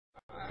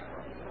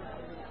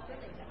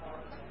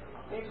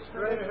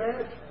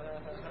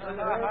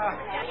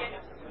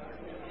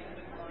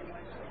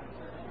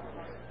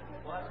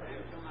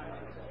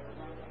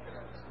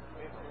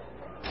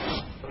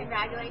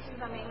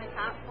Congratulations on being the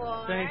top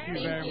 4. Thank you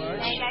very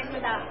much. And you guys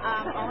were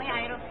the only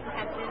Idol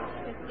contestants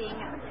to sing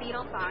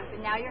Beatles songs,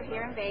 and now you're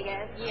here in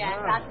Vegas. Yeah.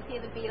 About to see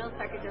the Beatles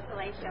Cirque du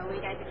Soleil show. What are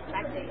you guys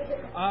expecting?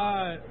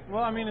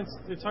 Well, I mean,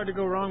 it's hard to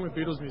go wrong with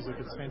Beatles music.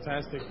 It's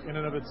fantastic in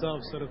and of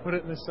itself. So to put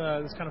it in this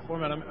kind of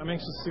format, I'm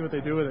anxious to see what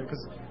they do with it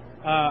because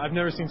I've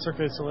never seen Cirque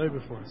du Soleil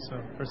before.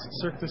 Or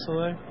Cirque du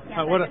Soleil,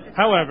 Yeah,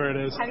 however it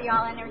is. Have you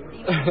all ever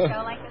seen a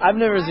show like this? I've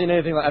never seen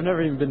anything like. I've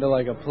never even been to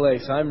like a play,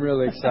 so I'm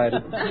really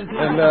excited.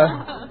 And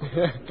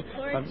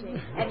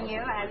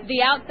you?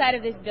 The outside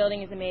of this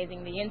building is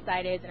amazing. The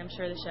inside is, and I'm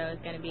sure the show is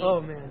going to be. Oh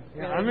man,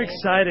 yeah, really I'm amazing.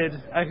 excited.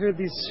 I heard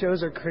these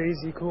shows are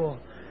crazy cool.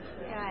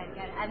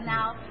 Good. And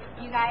now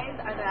you guys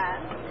are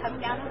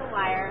coming down to the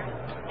wire.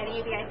 Any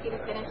of you guys see the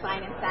finish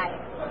line in sight?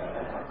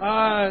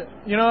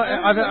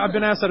 I've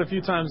been asked that a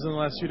few times in the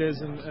last few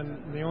days,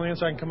 and the only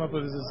answer I can come up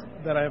with is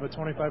that I have a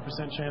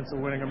 25% chance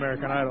of winning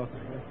American Idol.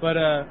 But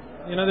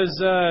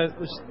there's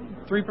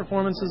 3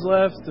 performances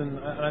left, and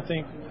I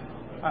think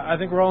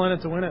we're all in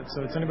it to win it.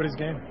 So it's anybody's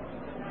game.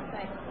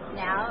 But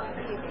now, a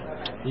few things.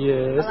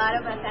 Yes. A lot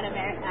of us at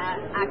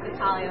Access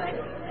Hollywood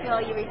feel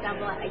you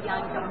resemble a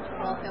young John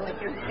Travolta with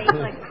your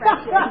facial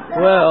expression.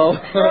 Well.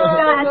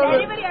 Has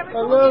anybody ever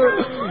told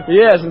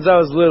you? Yeah, since I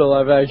was little,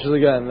 I've actually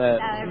gotten that.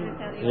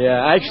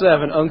 Yeah, I actually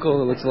have an uncle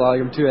who looks a lot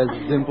like him too. Has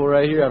a dimple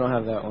right here. I don't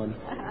have that one.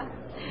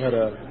 But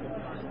I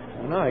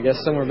don't know. I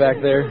guess somewhere back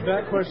there.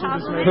 That question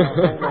just made my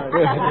whole life.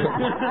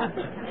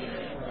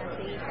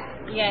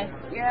 Yes.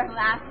 You're the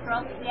last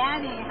girl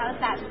standing. How does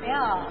that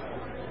feel?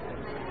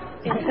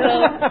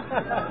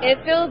 It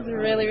feels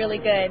really, really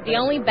good. The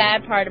only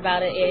bad part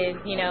about it is,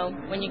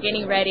 when you're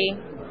getting ready,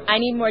 I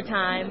need more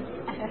time.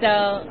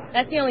 So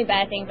that's the only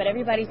bad thing, but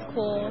everybody's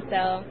cool,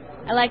 so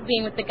I like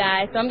being with the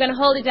guys. So I'm going to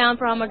hold it down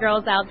for all my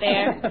girls out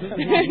there. Did you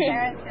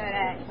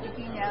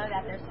know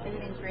that there's food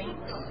and drink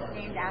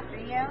named after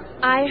you?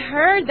 I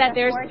heard that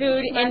there's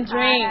food and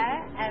drink.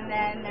 And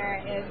then there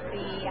is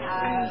the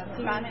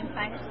rum and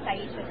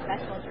Taisha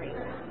special drink.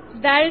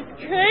 That is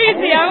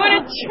crazy. I want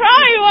to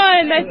try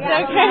one. That's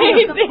so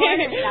crazy.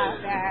 Out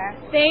there.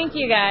 Thank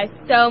you guys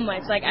so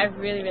much. I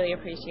really, really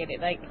appreciate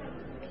it. I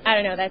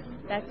don't know. That's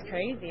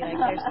crazy.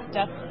 There's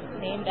stuff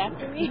named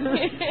after me.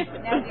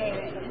 Now,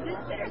 David, is this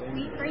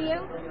bittersweet for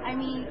you? I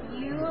mean,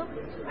 you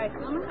are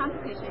still in the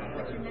competition,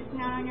 but you're missing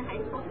out on your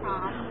high school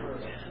prom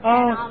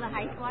and all the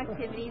high school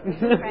activities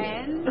with your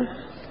friends.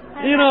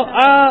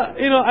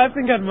 I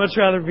think I'd much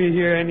rather be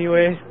here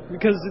anyway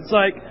because it's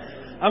like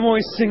I'm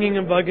always singing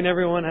and bugging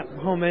everyone at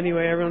home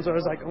anyway. Everyone's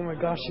always like, "Oh my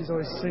gosh, she's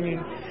always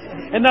singing,"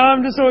 and now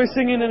I'm just always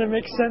singing, and it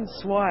makes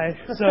sense why.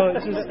 So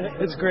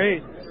it's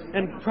great.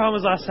 And prom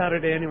was last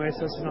Saturday anyway,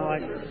 so it's not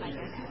like, just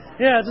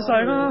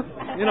like,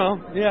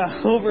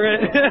 over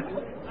it.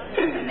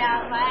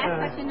 Now, my last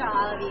question to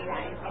all of you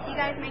guys: if you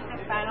guys make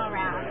this final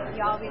round,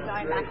 you all be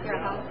going back to your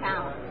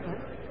hometown.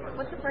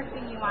 What's the first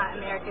thing you want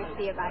America to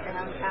see about your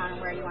hometown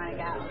and where you want to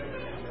go?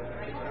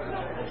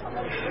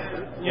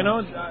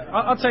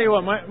 I'll tell you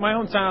what, my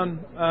hometown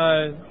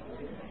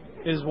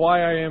is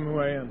why I am who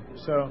I am.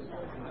 So,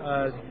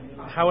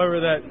 however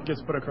that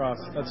gets put across,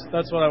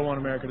 that's what I want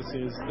America to see.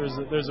 Is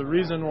there's a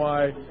reason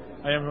why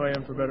I am who I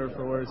am, for better or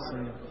for worse,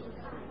 and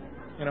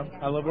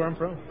I love where I'm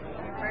from.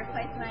 Your first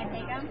place when I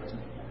take them?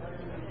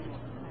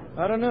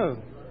 I don't know.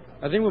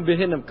 I think we'll be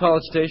hitting up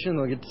College Station.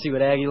 We'll get to see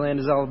what Aggie Land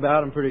is all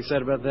about. I'm pretty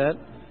excited about that.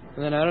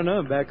 And then I don't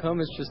know. Back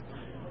home, it's just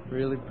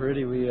really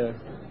pretty. We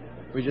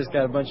just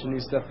got a bunch of new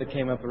stuff that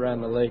came up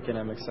around the lake, and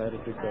I'm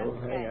excited to go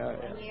hang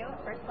out. And you,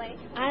 first place?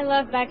 I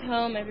love back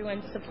home.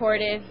 Everyone's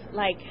supportive.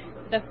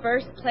 The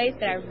first place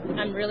that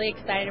I'm really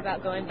excited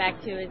about going back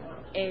to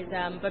is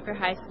Booker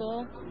High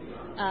School.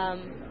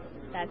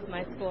 That's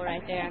my school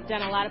right there. I've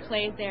done a lot of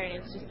plays there, and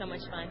it's just so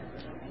much fun.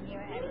 And you,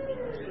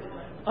 Eddie?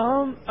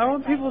 I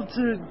want people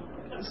to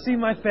see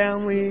my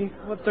family,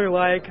 what they're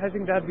like. I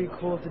think that'd be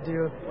cool to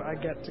do if I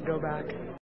get to go back.